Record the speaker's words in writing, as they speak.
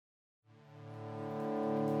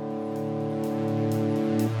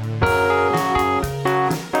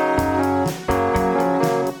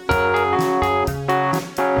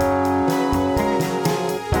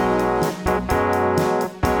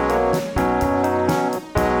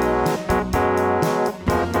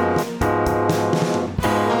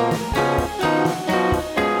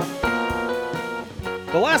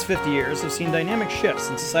last 50 years have seen dynamic shifts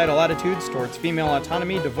in societal attitudes towards female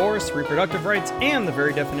autonomy, divorce, reproductive rights, and the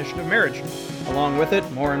very definition of marriage. Along with it,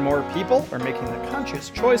 more and more people are making the conscious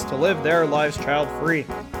choice to live their lives child-free.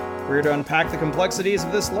 We're here to unpack the complexities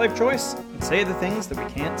of this life choice and say the things that we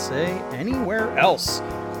can't say anywhere else.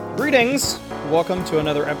 Greetings! Welcome to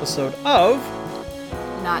another episode of...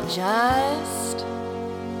 Not Just...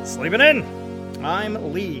 Sleeping In!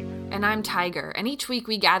 I'm Lee. And I'm Tiger, and each week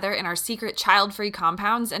we gather in our secret child-free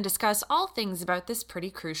compounds and discuss all things about this pretty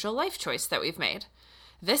crucial life choice that we've made.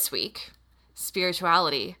 This week,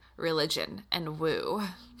 spirituality, religion, and woo.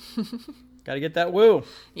 Gotta get that woo.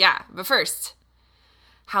 Yeah, but first,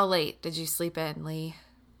 how late did you sleep in, Lee?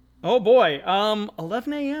 Oh boy,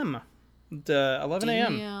 11 a.m. 11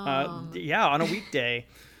 a.m. Yeah, on a weekday.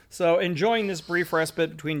 So enjoying this brief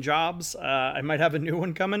respite between jobs. I might have a new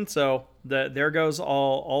one coming, so there goes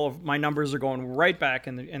all of my numbers are going right back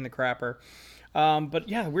in the crapper. But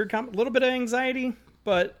yeah, weird, a little bit of anxiety,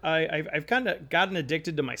 but I've kind of gotten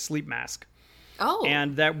addicted to my sleep mask. Oh,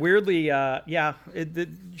 and that weirdly, the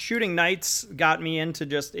shooting nights got me into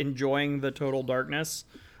just enjoying the total darkness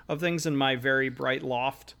of things in my very bright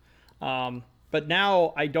loft. But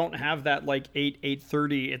now I don't have that like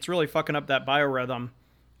 8:30. It's really fucking up that biorhythm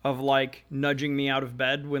of like nudging me out of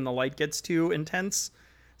bed when the light gets too intense.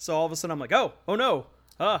 So all of a sudden I'm like, oh no,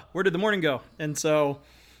 where did the morning go? And so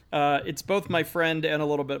it's both my friend and a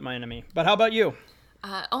little bit my enemy. But how about you?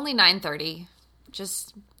 Only 9:30.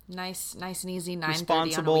 Just nice and easy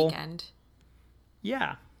 9:30 on a weekend.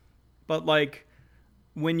 Yeah. But like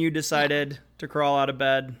when you decided to crawl out of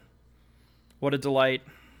bed, what a delight.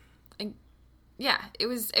 Yeah, it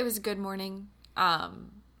was a good morning.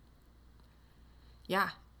 Yeah.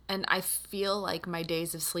 And I feel like my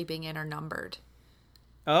days of sleeping in are numbered.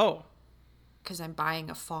 Oh. Because I'm buying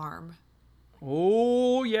a farm.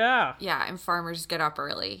 Oh, yeah. Yeah, and farmers get up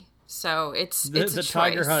early. So it's a choice. The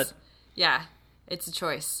Tiger Hut. Yeah, it's a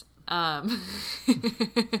choice. But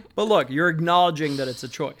look, you're acknowledging that it's a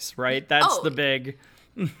choice, right? That's the big...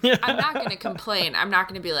 I'm not going to complain. I'm not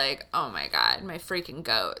going to be like, oh my God, my freaking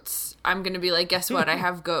goats. I'm going to be like, guess what? I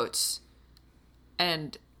have goats.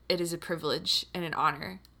 And it is a privilege and an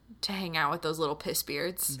honor to hang out with those little piss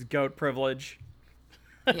beards. Goat privilege.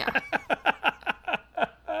 Yeah.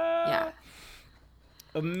 Yeah.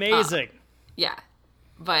 Amazing. Yeah.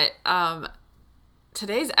 But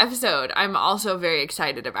today's episode, I'm also very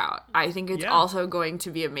excited about. I think it's also going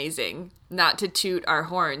to be amazing. Not to toot our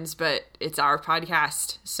horns, but it's our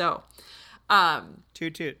podcast. So,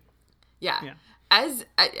 toot toot. Yeah.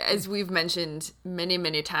 As we've mentioned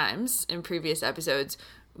many times in previous episodes,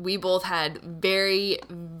 we both had very,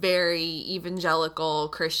 very evangelical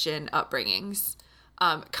Christian upbringings.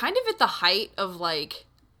 Kind of at the height of like,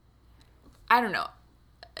 I don't know.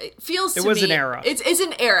 It feels to me. It was an era. It's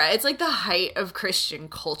an era. It's like the height of Christian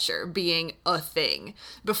culture being a thing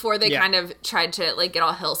before they kind of tried to like get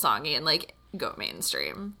all Hillsongy and like go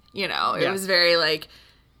mainstream. You know, it was very like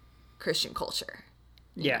Christian culture.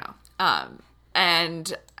 You know?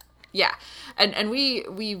 And yeah, and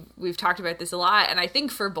we've talked about this a lot, and I think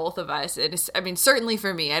for both of us, I mean certainly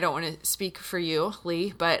for me, I don't want to speak for you,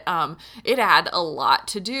 Lee, but it had a lot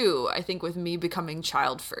to do, I think, with me becoming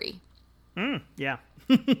child free. Yeah.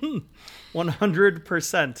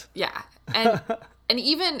 100%. Yeah. And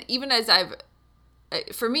even as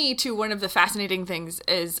for me too, one of the fascinating things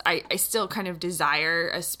is I still kind of desire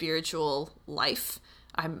a spiritual life.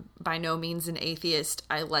 I'm by no means an atheist.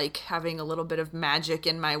 I like having a little bit of magic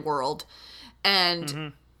in my world.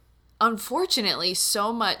 And unfortunately,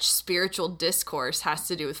 so much spiritual discourse has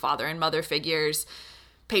to do with father and mother figures,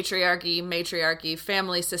 patriarchy, matriarchy,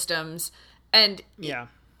 family systems, and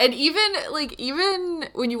and even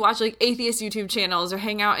when you watch like atheist YouTube channels or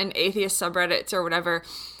hang out in atheist subreddits or whatever,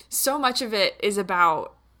 so much of it is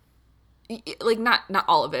about, like, not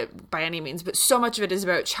all of it by any means, but so much of it is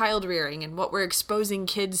about child rearing and what we're exposing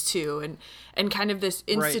kids to, and kind of this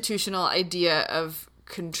institutional idea of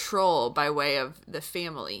control by way of the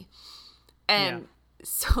family. And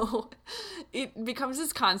so it becomes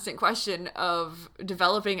this constant question of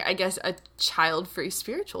developing, I guess, a child-free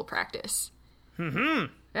spiritual practice.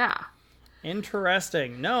 Yeah.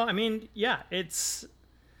 Interesting. No, I mean, yeah, it's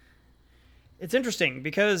interesting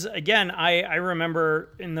because, again, I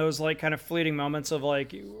remember in those like kind of fleeting moments of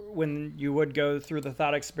like when you would go through the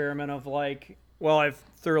thought experiment of like, well, I've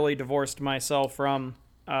thoroughly divorced myself from,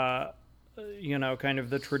 kind of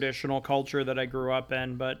the traditional culture that I grew up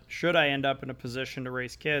in, but should I end up in a position to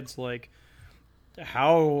raise kids, like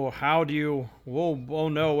how do you, oh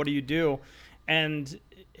no, what do you do? And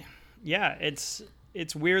yeah, it's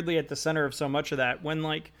weirdly at the center of so much of that when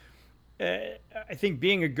like I think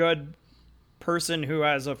being a good person who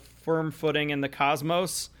has a firm footing in the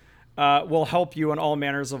cosmos will help you in all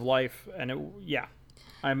manners of life. And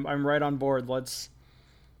I'm right on board. Let's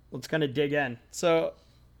kind of dig in. So,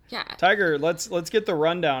 yeah, Tiger, let's get the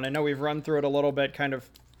rundown. I know we've run through it a little bit, kind of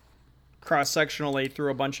cross-sectionally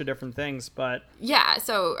through a bunch of different things, but yeah.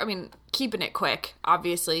 So, I mean, keeping it quick,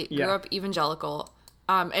 obviously grew up evangelical,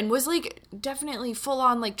 and was like definitely full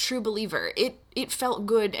on like true believer. It felt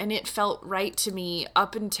good and it felt right to me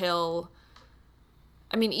up until,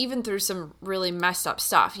 I mean, even through some really messed up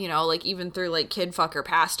stuff, you know, like even through like kid fucker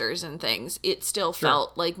pastors and things, it still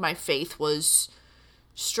felt like my faith was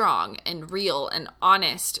strong and real and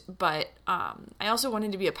honest. But I also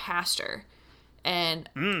wanted to be a pastor. And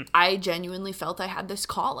I genuinely felt I had this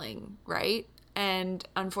calling, right? And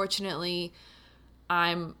unfortunately,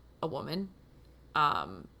 I'm a woman,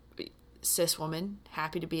 cis woman,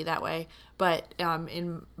 happy to be that way. But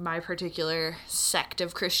in my particular sect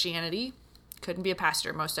of Christianity, couldn't be a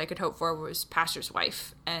pastor. Most I could hope for was pastor's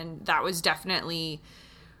wife. And that was definitely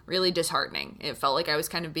really disheartening. It felt like I was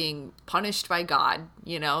kind of being punished by God.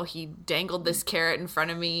 You know, he dangled this carrot in front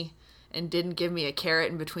of me and didn't give me a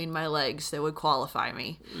carrot in between my legs that would qualify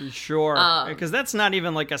me. Sure. Because that's not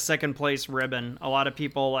even like a second place ribbon. A lot of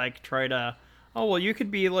people like try to, oh, well, you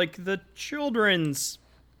could be like the children's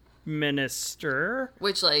minister.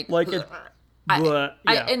 Which like it,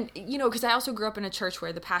 and you know, because I also grew up in a church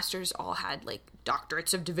where the pastors all had like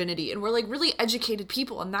doctorates of divinity and were like really educated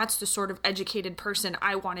people, and that's the sort of educated person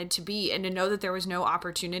I wanted to be. And to know that there was no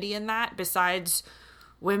opportunity in that besides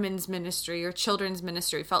women's ministry or children's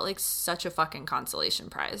ministry felt like such a fucking consolation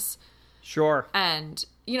prize. Sure. And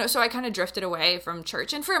you know, so I kind of drifted away from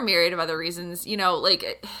church, and for a myriad of other reasons. You know,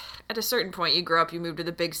 like at a certain point you grow up, you move to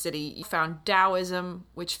the big city, you found Taoism,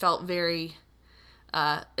 which felt very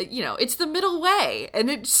you know, it's the middle way, and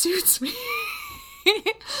it suits me.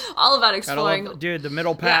 All about exploring, the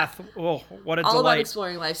middle path. Yeah. Oh, what a delight! All about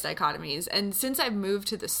exploring life's dichotomies. And since I've moved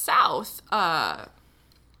to the South,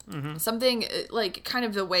 something like kind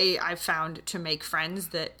of the way I've found to make friends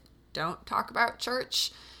that don't talk about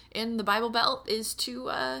church in the Bible Belt is to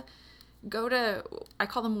go to, I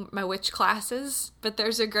call them my witch classes, but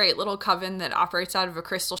there's a great little coven that operates out of a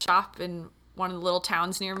crystal shop in one of the little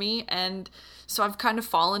towns near me, and so I've kind of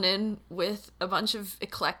fallen in with a bunch of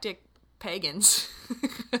eclectic pagans.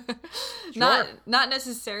 Sure. Not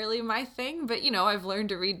necessarily my thing, but you know, I've learned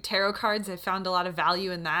to read tarot cards. I found a lot of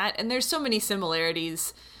value in that, and there's so many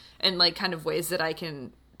similarities and like kind of ways that I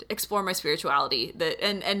can explore my spirituality that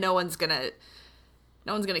and no one's gonna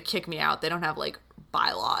kick me out. They don't have like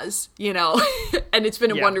bylaws, you know. And it's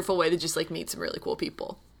been a wonderful way to just like meet some really cool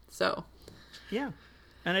people. So yeah.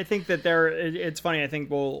 And I think that it's funny, I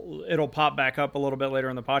think it'll pop back up a little bit later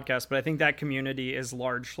in the podcast, but I think that community is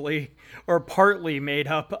largely or partly made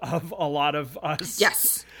up of a lot of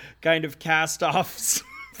us kind of cast-offs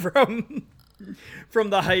from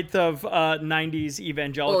the height of 90s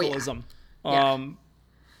evangelicalism. Oh, yeah.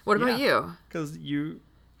 What about you? Because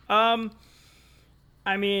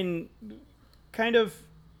I mean, kind of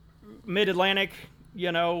mid-Atlantic,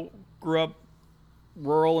 you know, grew up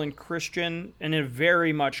rural and Christian in a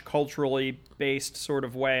very much culturally based sort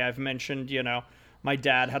of way. I've mentioned, you know, my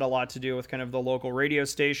dad had a lot to do with kind of the local radio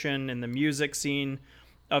station and the music scene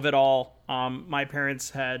of it all. My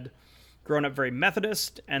parents had grown up very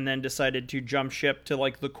Methodist and then decided to jump ship to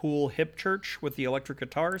like the cool hip church with the electric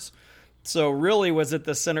guitars. So really was at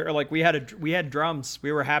the center, like we had drums.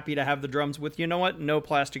 We were happy to have the drums with, you know what, no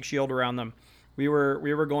plastic shield around them. We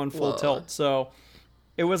were going full tilt. So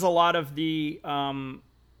it was a lot of the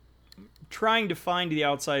trying to find the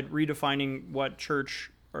outside, redefining what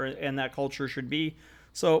church and that culture should be.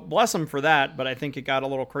 So bless them for that, but I think it got a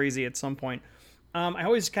little crazy at some point. I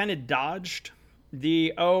always kind of dodged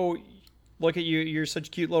the, oh, look at you, you're such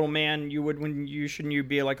a cute little man. Shouldn't you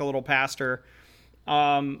be like a little pastor?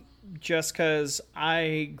 Just because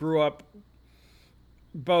I grew up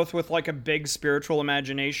both with like a big spiritual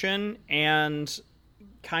imagination and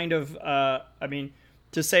kind of, I mean,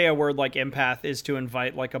 to say a word like empath is to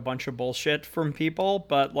invite like a bunch of bullshit from people,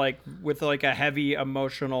 but like with like a heavy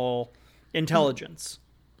emotional intelligence,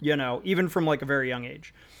 you know, even from like a very young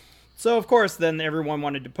age. So of course, then everyone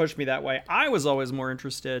wanted to push me that way. I was always more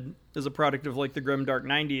interested as a product of like the grim dark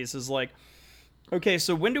 90s is like, okay,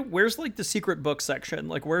 so where's like the secret book section?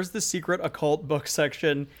 Like where's the secret occult book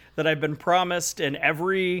section that I've been promised in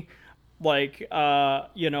every like,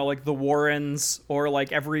 you know, like the Warrens or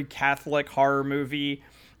like every Catholic horror movie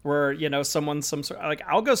where, you know, someone's some sort, like,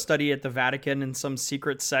 I'll go study at the Vatican in some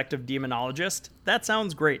secret sect of demonologist. That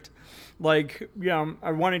sounds great. Like, you know,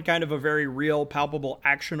 I wanted kind of a very real, palpable,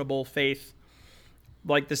 actionable faith.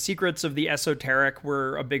 Like, the secrets of the esoteric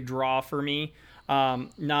were a big draw for me.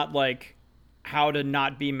 Not like how to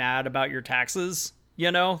not be mad about your taxes,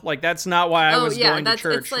 you know? Like, that's not why I was going to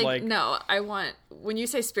church. It's like, no, when you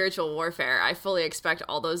say spiritual warfare, I fully expect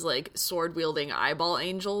all those, like, sword-wielding eyeball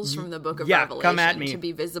angels from the Book of Revelation come at me. to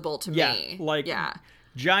be visible to me. Like,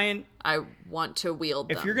 giant... I want to wield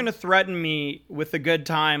them. If you're going to threaten me with a good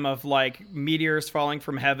time of, like, meteors falling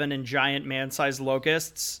from heaven and giant man-sized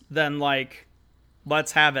locusts, then, like,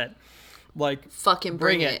 let's have it. Like, fucking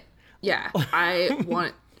bring it. Yeah, I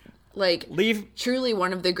want... Like, truly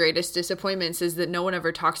one of the greatest disappointments is that no one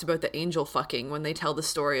ever talks about the angel fucking when they tell the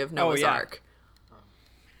story of Noah's Ark.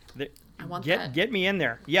 I want that. Get me in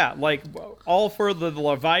there. Yeah, like, all for the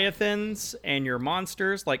Leviathans and your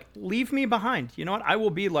monsters. Like, leave me behind. You know what? I will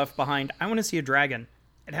be left behind. I want to see a dragon.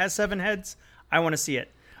 It has 7 heads. I want to see it.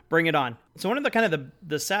 Bring it on. So one of the kind of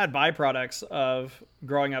the sad byproducts of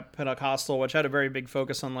growing up Pentecostal, which had a very big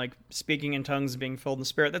focus on, like, speaking in tongues, being filled in the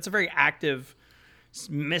Spirit, that's a very active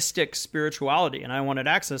mystic spirituality, and I wanted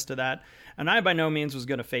access to that, and I by no means was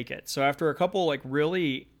going to fake it. So after a couple, like,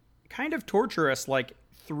 really kind of torturous, like,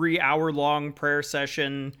 3-hour long prayer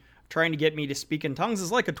session trying to get me to speak in tongues, is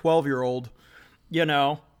like a 12-year-old, you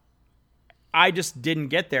know, I just didn't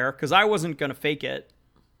get there because I wasn't going to fake it,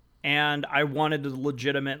 and I wanted a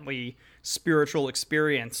legitimately spiritual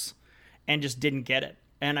experience and just didn't get it.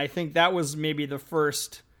 And I think that was maybe the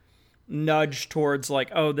first nudge towards, like,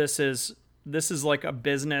 oh, this is like a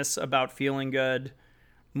business about feeling good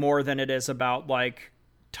more than it is about, like,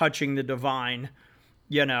 touching the divine,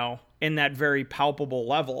 you know, in that very palpable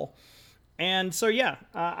level. And so,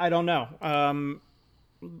 I don't know.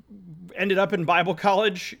 Ended up in Bible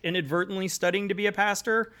college inadvertently studying to be a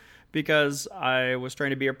pastor because I was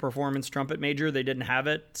trying to be a performance trumpet major. They didn't have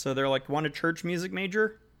it. So they're like, want a church music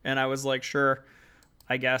major? And I was like, sure,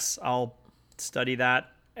 I guess I'll study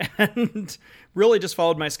that. And really just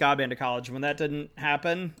followed my ska band to college. When that didn't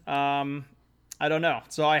happen, I don't know.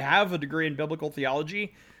 So I have a degree in biblical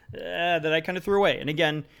theology that I kind of threw away. And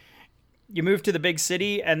again, you move to the big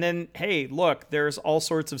city and then, hey, look, there's all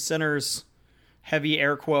sorts of sinners, heavy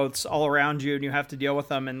air quotes, all around you, and you have to deal with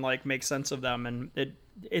them and, like, make sense of them. And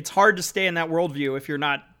it's hard to stay in that worldview if you're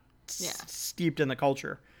not steeped in the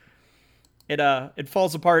culture. It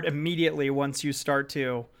falls apart immediately once you start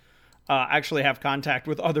to actually have contact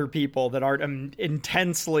with other people that aren't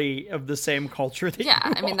intensely of the same culture that you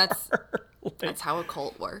are. I mean, that's how a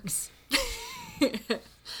cult works.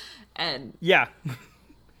 And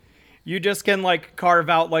you just can, like, carve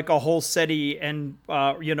out, like, a whole city in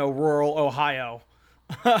rural Ohio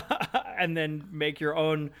and then make your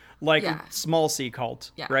own, like, small C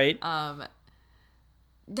cult, right?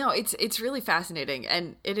 No, it's really fascinating,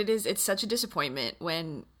 and it's such a disappointment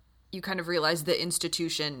when you kind of realize the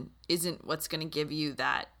institution isn't what's going to give you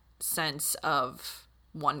that sense of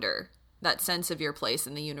wonder, that sense of your place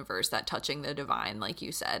in the universe, that touching the divine, like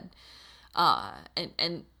you said.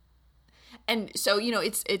 And so, you know,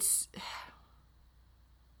 it's,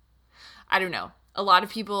 I don't know. A lot of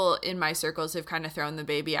people in my circles have kind of thrown the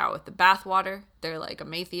baby out with the bathwater. They're like,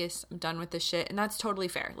 I'm atheist. I'm done with this shit. And that's totally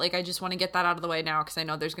fair. Like, I just want to get that out of the way now because I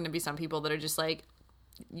know there's going to be some people that are just like,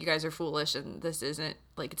 you guys are foolish and this isn't,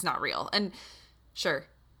 like, it's not real. And sure,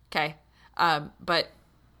 okay, but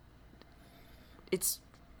it's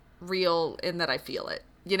real in that I feel it,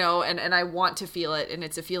 you know, and I want to feel it, and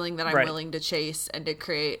it's a feeling that I'm willing to chase and to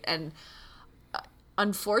create. And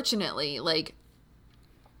unfortunately, like,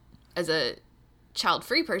 as a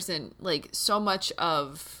child-free person, like, so much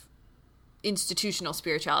of institutional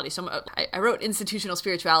spirituality, I wrote institutional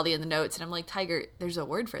spirituality in the notes, and I'm like, Tiger, there's a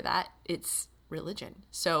word for that. It's religion.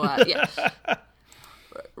 So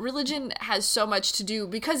religion has so much to do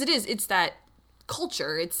because it's that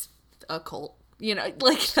culture. It's a cult, you know,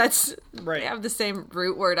 like, that's right. They have the same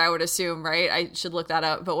root word, I would assume, right? I should look that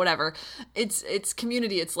up, but whatever. It's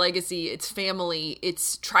community, it's legacy, it's family,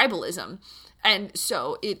 it's tribalism. And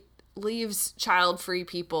so it leaves child-free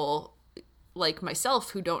people like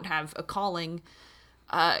myself who don't have a calling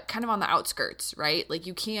kind of on the outskirts, right? Like,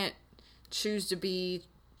 you can't choose to be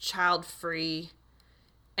child-free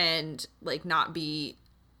and, like, not be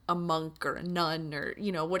a monk or a nun or,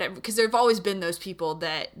 you know, whatever, because there have always been those people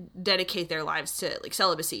that dedicate their lives to, like,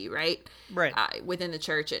 celibacy, right within the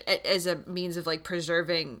church as a means of, like,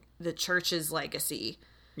 preserving the church's legacy.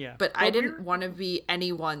 But I didn't want to be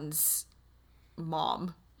anyone's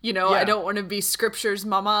mom, you know. I don't want to be Scripture's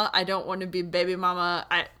mama. I don't want to be baby mama.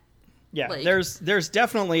 Yeah, Like, there's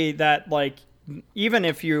definitely that, like, even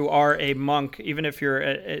if you are a monk, even if you're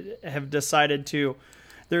have decided to,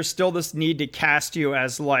 there's still this need to cast you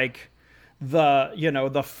as like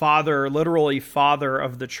the father, literally father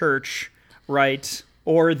of the church, right?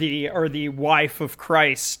 Or the wife of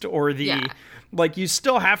Christ, or the yeah, like, you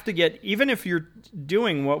still have to get, even if you're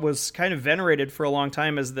doing what was kind of venerated for a long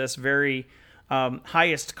time as this very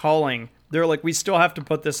highest calling, they're like, we still have to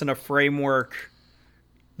put this in a framework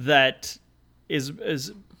that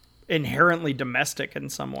is inherently domestic in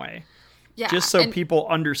some way, yeah. just so and, people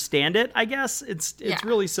understand it. I guess it's Yeah.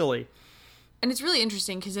 really silly. And it's really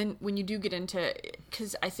interesting because then when you do get into,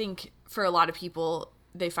 because I think for a lot of people,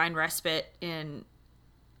 they find respite in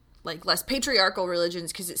like less patriarchal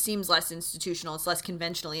religions because it seems less institutional. It's less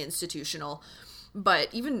conventionally institutional. But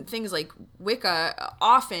even things like Wicca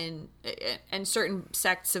often, and certain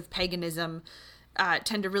sects of paganism,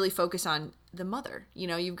 tend to really focus on the mother. You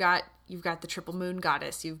know, you've got the triple moon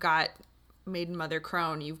goddess, you've got Maiden Mother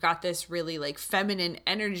Crone, you've got this really like feminine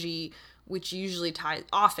energy, which usually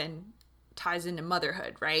often ties into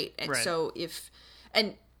motherhood, right? And Right. so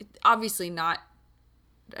and obviously not,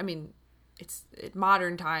 I mean, it's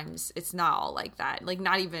modern times, it's not all like that. Like,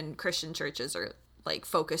 not even Christian churches are like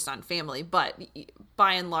focused on family, but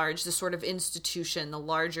by and large, the sort of institution, the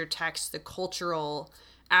larger text, the cultural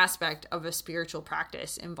aspect of a spiritual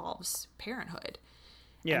practice involves parenthood.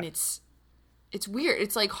 Yeah. And it's weird.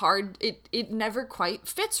 It's like hard. It never quite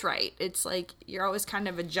fits right. It's like you're always kind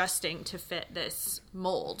of adjusting to fit this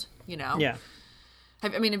mold, you know? Yeah.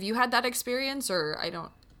 Have you had that experience? Or I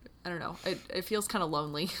don't know. It feels kind of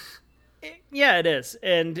lonely. Yeah, it is.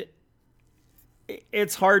 And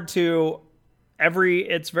it's hard to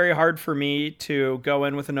it's very hard for me to go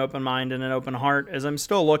in with an open mind and an open heart, as I'm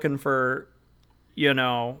still looking for,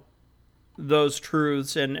 those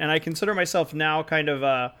truths. And I consider myself now kind of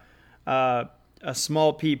a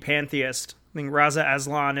small p pantheist. I think Raza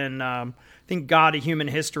Aslan in I think God, a Human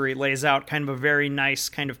History lays out kind of a very nice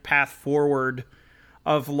kind of path forward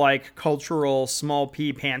of like cultural small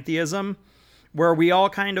p pantheism, where we all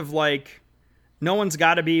kind of like, no one's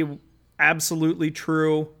got to be absolutely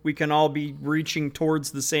true. We can all be reaching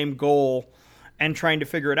towards the same goal and trying to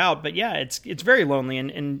figure it out. But yeah, it's very lonely.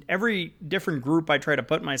 And in every different group I try to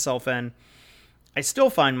put myself in, I still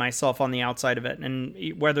find myself on the outside of it.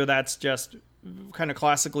 And whether that's just kind of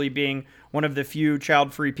classically being one of the few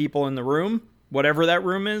child-free people in the room, whatever that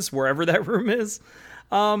room is, wherever that room is.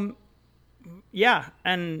 Yeah.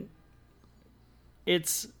 And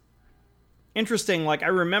it's interesting. Like, I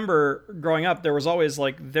remember growing up, there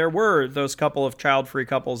were those couple of child-free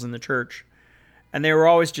couples in the church, and they were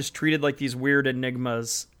always just treated like these weird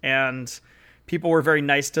enigmas, and people were very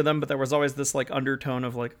nice to them, but there was always this like undertone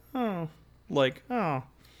of like, oh,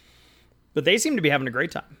 but they seem to be having a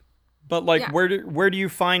great time. But like, Yeah. where do you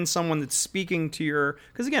find someone that's speaking to your,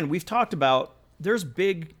 because again, we've talked about, there's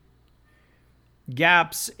big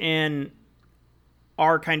gaps in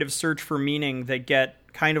our kind of search for meaning that get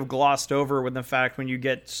kind of glossed over with the fact when you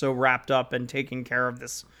get so wrapped up in taking care of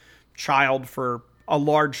this child for a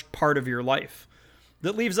large part of your life,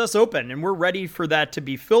 that leaves us open, and we're ready for that to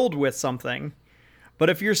be filled with something. But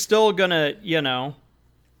if you're still gonna,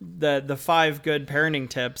 the 5 good parenting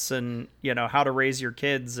tips and, how to raise your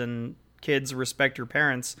kids and kids respect your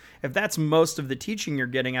parents, if that's most of the teaching you're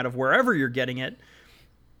getting out of wherever you're getting it,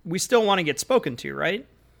 we still want to get spoken to, right?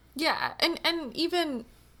 Yeah. And even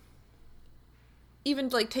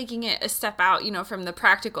like taking it a step out, from the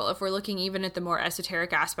practical, if we're looking even at the more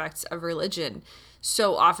esoteric aspects of religion,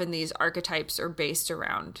 so often these archetypes are based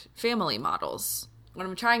around family models. What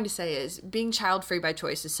I'm trying to say is being child-free by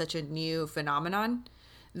choice is such a new phenomenon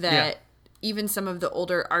that even some of the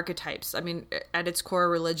older archetypes, at its core,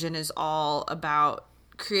 religion is all about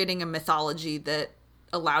creating a mythology that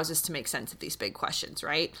allows us to make sense of these big questions,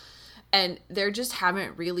 right? And there just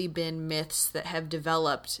haven't really been myths that have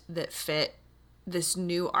developed that fit this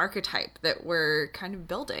new archetype that we're kind of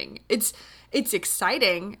building. It's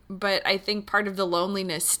exciting, but I think part of the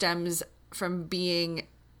loneliness stems from being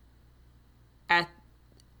at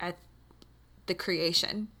the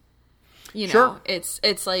creation. Sure.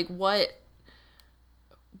 It's like, what,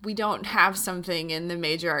 we don't have something in the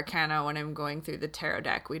major arcana when I'm going through the tarot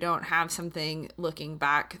deck. We don't have something looking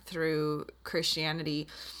back through Christianity.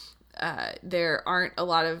 There aren't a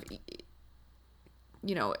lot of,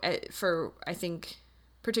 for, I think,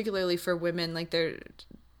 particularly for women, like there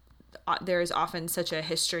is often such a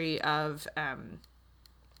history of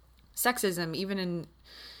sexism, even in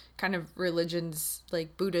kind of religions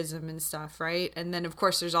like Buddhism and stuff, right? And then, of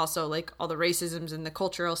course, there's also like all the racisms and the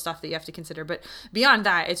cultural stuff that you have to consider. But beyond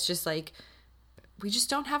that, it's just like we just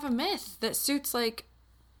don't have a myth that suits like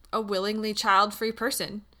a willingly child-free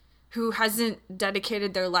person who hasn't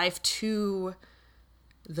dedicated their life to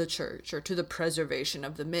the church or to the preservation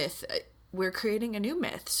of the myth. We're creating a new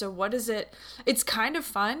myth. So what is it? It's kind of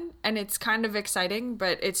fun and it's kind of exciting,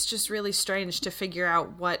 but it's just really strange to figure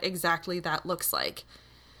out what exactly that looks like.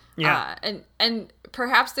 Yeah. And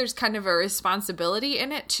perhaps there's kind of a responsibility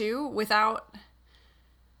in it too, without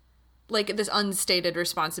like this unstated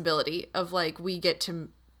responsibility of like, we get to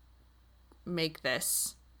make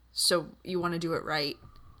this, so you want to do it right,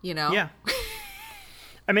 you know? Yeah.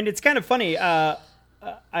 I mean, it's kind of funny.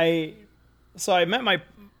 I met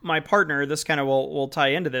my partner. This kind of will tie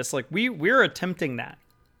into this. Like we're attempting that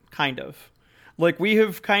kind of, like we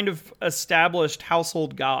have kind of established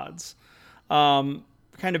household gods, kind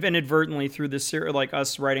of inadvertently through this, like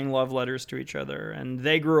us writing love letters to each other. And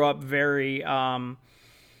they grew up very,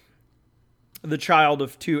 the child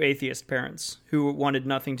of two atheist parents who wanted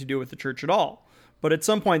nothing to do with the church at all. But at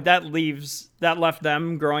some point that left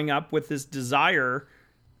them growing up with this desire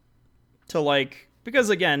to like,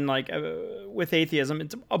 because again, like with atheism,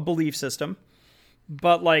 it's a belief system.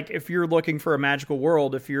 But like, if you're looking for a magical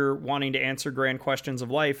world, if you're wanting to answer grand questions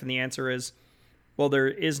of life, and the answer is, well, there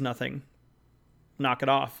is nothing, knock it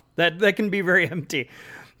off. That can be very empty.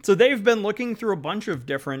 So they've been looking through a bunch of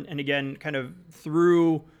different, and again, kind of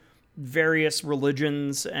through various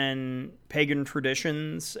religions and pagan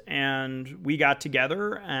traditions, and we got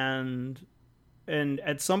together and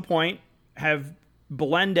at some point have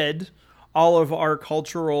blended all of our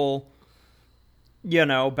cultural,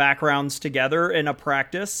 backgrounds together in a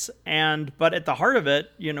practice. But at the heart of it,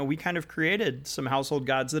 we kind of created some household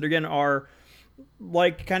gods that again are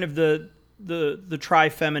like kind of the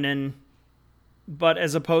tri-feminine, but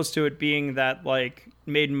as opposed to it being that like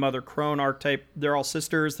maiden, mother, crone archetype, they're all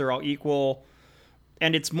sisters, they're all equal.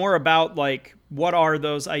 And it's more about like, what are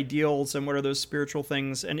those ideals and what are those spiritual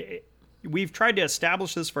things? And we've tried to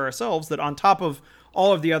establish this for ourselves, that on top of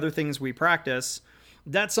all of the other things we practice,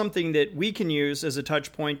 that's something that we can use as a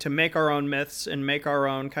touch point to make our own myths and make our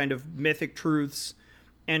own kind of mythic truths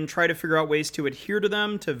and try to figure out ways to adhere to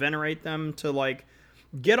them, to venerate them, to like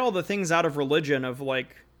get all the things out of religion of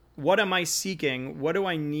like, what am I seeking? What do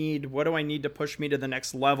I need? What do I need to push me to the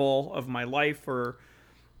next level of my life or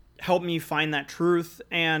help me find that truth?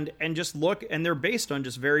 And just look, and they're based on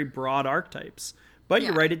just very broad archetypes. But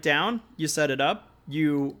you write it down, you set it up,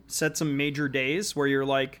 you set some major days where you're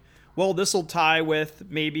like, well, this will tie with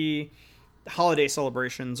maybe holiday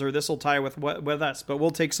celebrations, or this will tie with us, but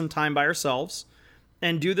we'll take some time by ourselves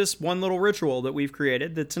and do this one little ritual that we've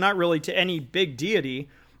created that's not really to any big deity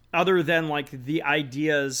other than like the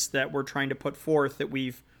ideas that we're trying to put forth, that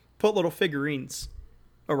we've put little figurines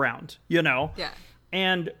around, Yeah.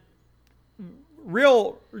 And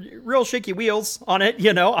real shaky wheels on it,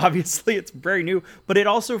 obviously it's very new, but it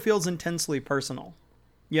also feels intensely personal,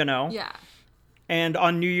 Yeah. And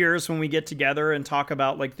on New Year's, when we get together and talk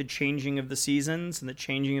about like the changing of the seasons and the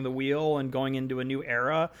changing of the wheel and going into a new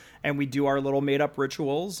era, and we do our little made up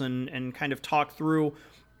rituals and kind of talk through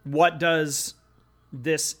what does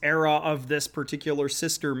this era of this particular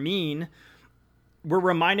sister mean, we're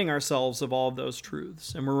reminding ourselves of all of those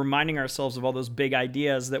truths, and we're reminding ourselves of all those big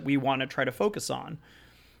ideas that we want to try to focus on.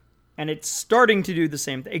 And it's starting to do the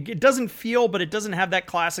same thing. It doesn't feel, but it doesn't have that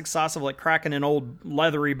classic sauce of like cracking an old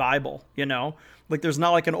leathery Bible, Like there's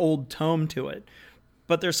not like an old tome to it,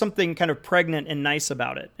 but there's something kind of pregnant and nice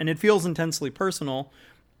about it. And it feels intensely personal,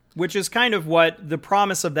 which is kind of what the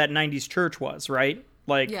promise of that 90s church was, right?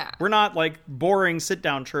 Like, We're not like boring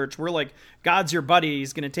sit-down church. We're like, God's your buddy.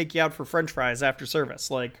 He's going to take you out for French fries after service.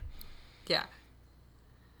 Like, yeah.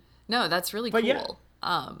 No, that's really cool.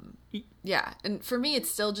 Yeah. And for me, it's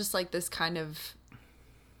still just like this kind of,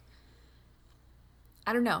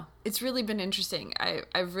 I don't know. It's really been interesting.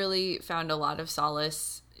 I've really found a lot of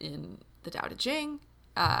solace in the Tao Te Ching.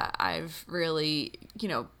 I've really,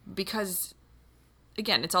 because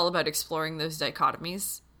again, it's all about exploring those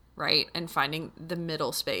dichotomies, right? And finding the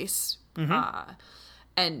middle space. Mm-hmm.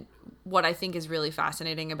 And what I think is really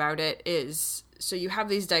fascinating about it is, so you have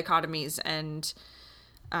these dichotomies and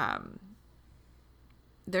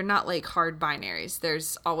they're not like hard binaries.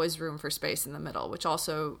 There's always room for space in the middle, which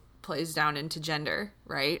also plays down into gender,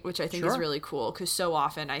 right? Which I think is really cool, because so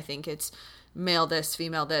often I think it's male this,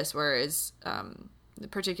 female this, whereas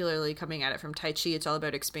particularly coming at it from Tai Chi, it's all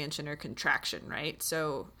about expansion or contraction, right?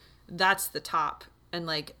 So that's the top, and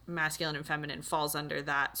like masculine and feminine falls under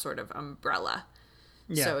that sort of umbrella.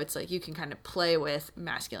 Yeah. So it's like you can kind of play with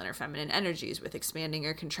masculine or feminine energies, with expanding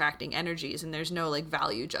or contracting energies, and there's no like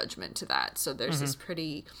value judgment to that. So there's this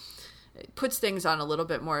it puts things on a little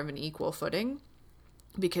bit more of an equal footing.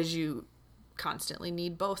 because you constantly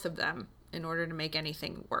need both of them in order to make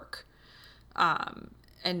anything work.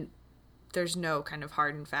 And there's no kind of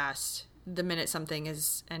hard and fast, the minute something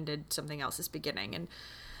is ended, something else is beginning. And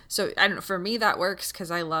so, I don't know, for me that works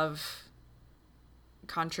because I love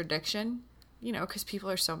contradiction, you know, because people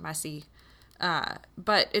are so messy.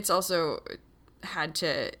 But it's also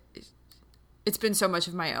it's been so much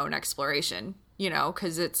of my own exploration, you know,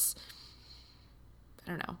 because it's,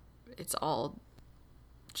 I don't know, it's all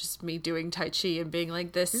just me doing Tai Chi and being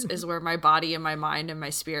like, this is where my body and my mind and my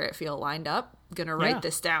spirit feel lined up. I'm gonna write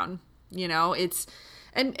this down, you know. It's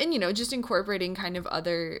and you know, just incorporating kind of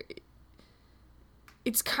other,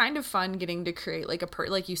 it's kind of fun getting to create like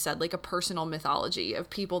like you said, like a personal mythology of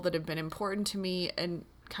people that have been important to me and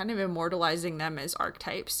kind of immortalizing them as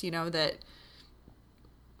archetypes, you know, that,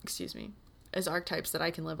 as archetypes that I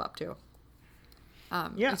can live up to.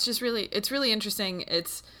 It's really interesting.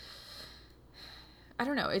 I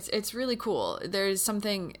don't know. It's really cool. There's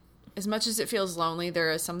something, as much as it feels lonely, there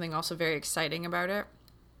is something also very exciting about it.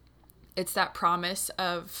 It's that promise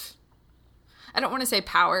of, I don't want to say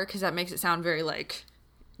power because that makes it sound very like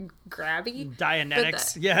grabby.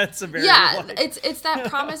 Dianetics. It's a very it's that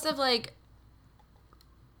promise of like,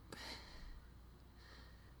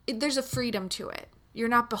 there's a freedom to it. You're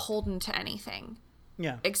not beholden to anything.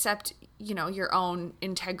 Yeah. Except, you know, your own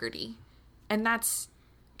integrity. And that's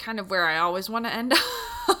kind of where I always want to end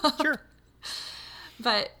up. Sure.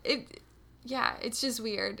 But it's just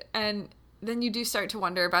weird. And then you do start to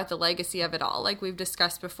wonder about the legacy of it all, like we've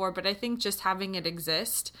discussed before. But I think just having it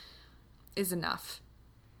exist is enough.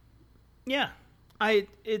 Yeah.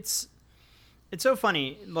 It's so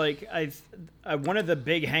funny. Like, one of the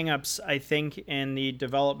big hangups, I think, in the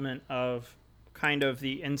development of kind of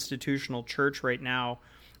the institutional church right now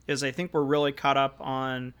is I think we're really caught up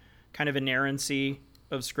on kind of inerrancy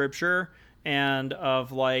of Scripture and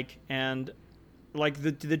of like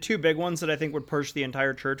the two big ones that I think would push the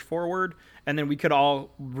entire church forward, and then we could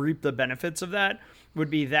all reap the benefits of that, would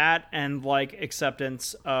be that and like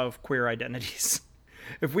acceptance of queer identities.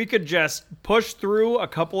 If we could just push through a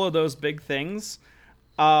couple of those big things,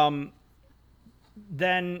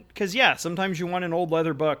 then, because sometimes you want an old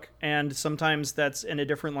leather book, and sometimes that's in a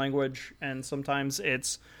different language, and sometimes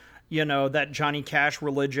it's, you know, that Johnny Cash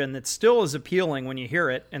religion that still is appealing when you hear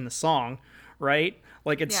it in the song, right?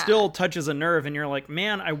 Like, it still touches a nerve, and you're like,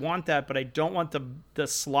 man, I want that, but I don't want the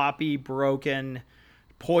sloppy, broken,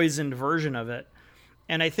 poisoned version of it.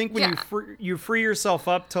 And I think when you free yourself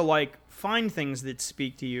up to like find things that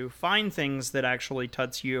speak to you, find things that actually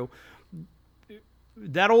touch you,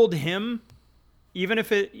 that old hymn, even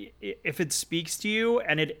if it speaks to you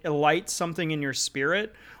and it lights something in your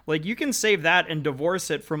spirit, like, you can save that and divorce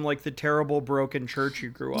it from like the terrible broken church you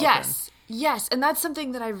grew up in. Yes, and that's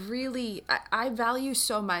something that I value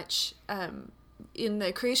so much in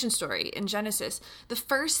the creation story in Genesis. The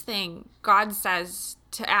first thing God says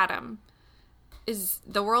to Adam is,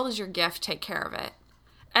 the world is your gift, take care of it.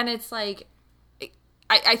 And it's like,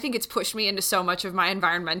 I think it's pushed me into so much of my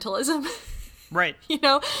environmentalism. Right. You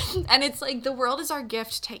know? And it's like, the world is our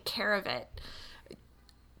gift, take care of it.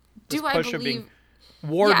 Do I believe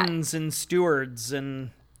wardens and stewards and,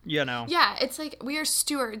 you know. Yeah, it's like, we are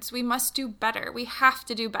stewards. We must do better. We have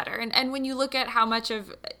to do better. And when you look at how much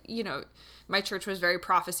of, you know, my church was very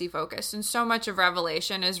prophecy focused, and so much of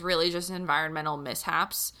Revelation is really just environmental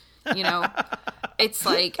mishaps. You know, it's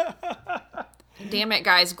like, damn it,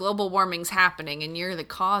 guys, global warming's happening and you're the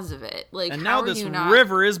cause of it. Like, and now this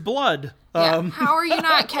river is blood. Yeah, how are you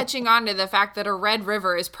not catching on to the fact that a red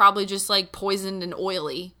river is probably just like poisoned and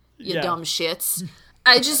oily, you dumb shits?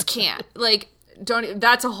 I just can't. Like,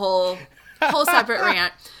 that's a whole separate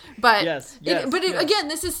rant. But again,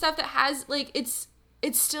 this is stuff that has like, it's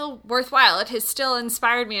still worthwhile. It has still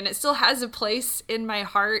inspired me, and it still has a place in my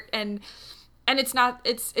heart, and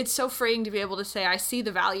it's so freeing to be able to say, I see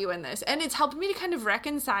the value in this. And it's helped me to kind of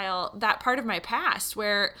reconcile that part of my past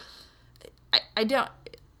where I don't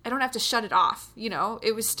have to shut it off. You know,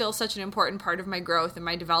 it was still such an important part of my growth and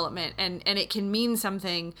my development, and it can mean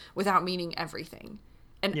something without meaning everything.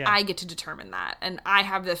 And I get to determine that. And I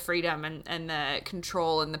have the freedom and the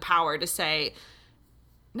control and the power to say,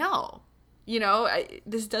 no, you know,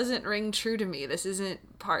 this doesn't ring true to me. This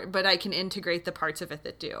isn't part, but I can integrate the parts of it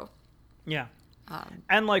that do. Yeah.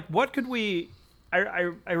 And like, what could we,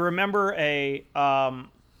 I remember a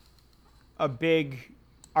big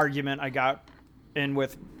argument I got in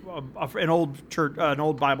with an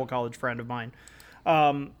old Bible college friend of mine,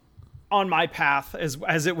 on my path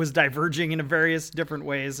as it was diverging in various different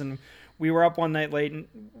ways. And we were up one night late and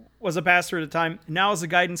was a pastor at a time. Now is a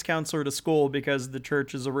guidance counselor to school because the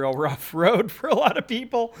church is a real rough road for a lot of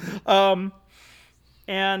people.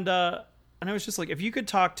 And I was just like, if you could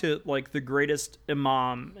talk to like the greatest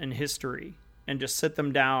imam in history and just sit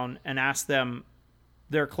them down and ask them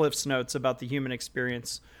their Cliff's Notes about the human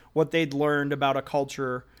experience, what they'd learned about a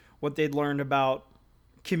culture, what they'd learned about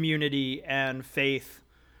community and faith,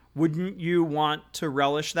 wouldn't you want to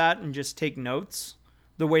relish that and just take notes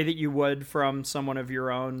the way that you would from someone of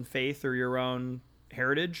your own faith or your own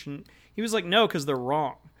heritage? And he was like, no, because they're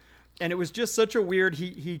wrong. And it was just such a weird,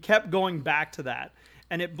 he kept going back to that.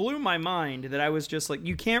 And it blew my mind that I was just like,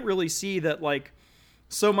 you can't really see that like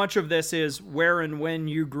so much of this is where and when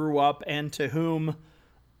you grew up and to whom,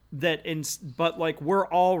 but like we're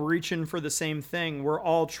all reaching for the same thing. We're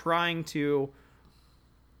all trying to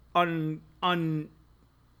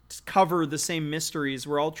uncover the same mysteries.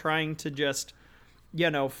 We're all trying to just,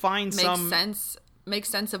 find make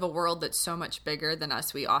sense of a world that's so much bigger than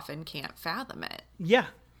us. We often can't fathom it. Yeah.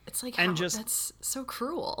 It's like, that's so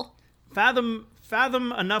cruel. Fathom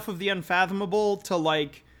enough of the unfathomable to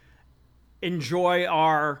like enjoy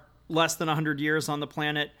our less than 100 years on the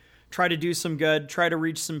planet, try to do some good, try to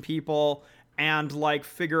reach some people, and like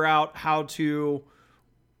figure out how to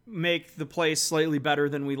make the place slightly better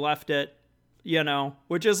than we left it,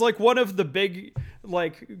 which is like one of the big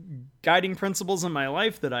like guiding principles in my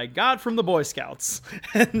life that I got from the Boy Scouts.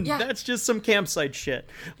 And that's just some campsite shit.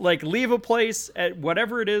 Like leave a place at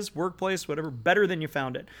whatever it is, workplace, whatever, better than you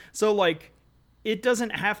found it. So like it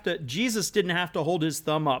doesn't have to, Jesus didn't have to hold his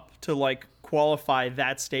thumb up to like qualify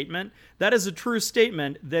that statement. That is a true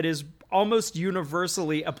statement that is almost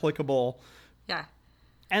universally applicable. Yeah.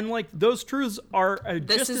 And like those truths are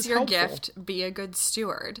this just is as your helpful. gift. Be a good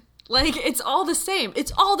steward. Like it's all the same.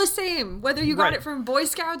 It's all the same. Whether you got it from Boy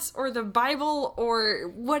Scouts or the Bible or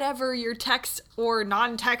whatever your text or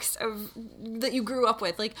non-text of that you grew up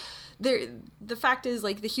with. Like the fact is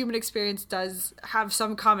like the human experience does have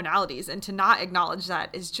some commonalities, and to not acknowledge that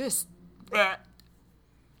is just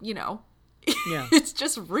it's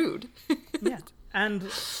just rude. Yeah. And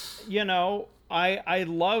I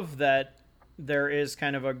love that there is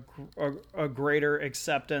kind of a greater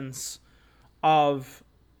acceptance of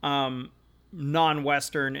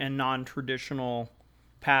non-Western and non-traditional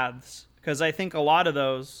paths, because I think a lot of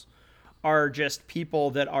those are just people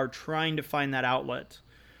that are trying to find that outlet,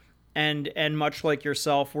 and much like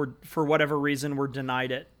yourself, for whatever reason were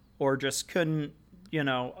denied it or just couldn't.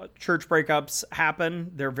 Church breakups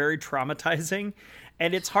happen. They're very traumatizing,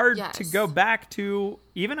 and it's hard to go back to,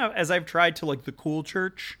 even as I've tried to like the cool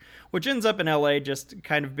church, which ends up in LA just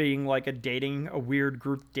kind of being like a weird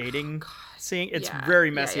group dating scene. It's very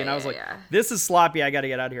messy. And I was like, this is sloppy. I got to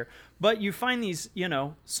get out of here. But you find these,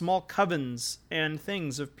 small covens and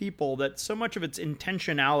things of people that so much of it's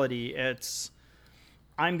intentionality. It's,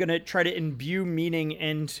 I'm going to try to imbue meaning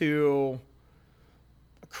into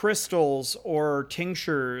crystals or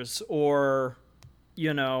tinctures or,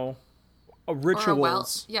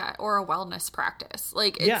 rituals. Or a wellness practice.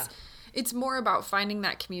 Like it's more about finding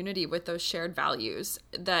that community with those shared values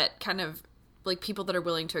that kind of like people that are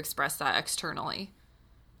willing to express that externally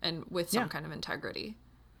and with some kind of integrity.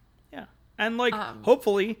 Yeah. And like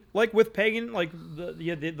hopefully like with pagan, like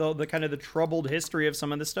the kind of the troubled history of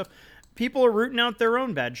some of this stuff, people are rooting out their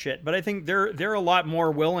own bad shit, but I think they're a lot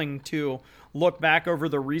more willing to look back over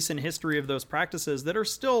the recent history of those practices that are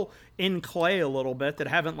still in clay a little bit, that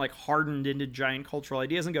haven't like hardened into giant cultural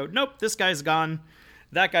ideas, and go, nope, this guy's gone,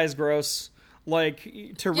 that guy's gross,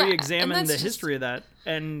 like to re-examine the history of that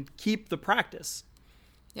and keep the practice.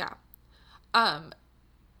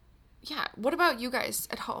 What about you guys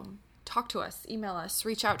at home? Talk to us, email us,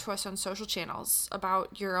 reach out to us on social channels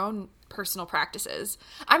about your own personal practices.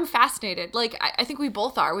 I'm fascinated. Like, I think we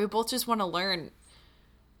both are. We both just want to learn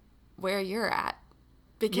where you're at,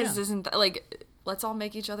 because isn't that, like, let's all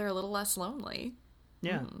make each other a little less lonely.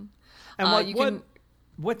 Yeah. And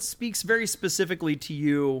what speaks very specifically to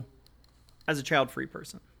you as a child-free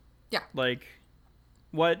person? Yeah. Like,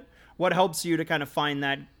 what helps you to kind of find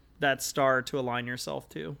that star to align yourself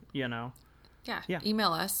to, Yeah.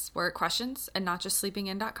 Email us. We're at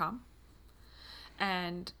questions@notjustsleepingin.com.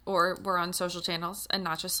 Or we're on social channels and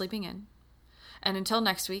Not Just Sleeping In. And until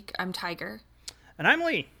next week, I'm Tiger. And I'm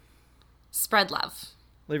Lee. Spread love.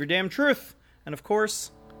 Live your damn truth. And of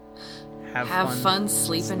course, have fun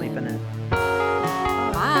sleeping in.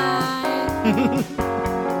 Bye.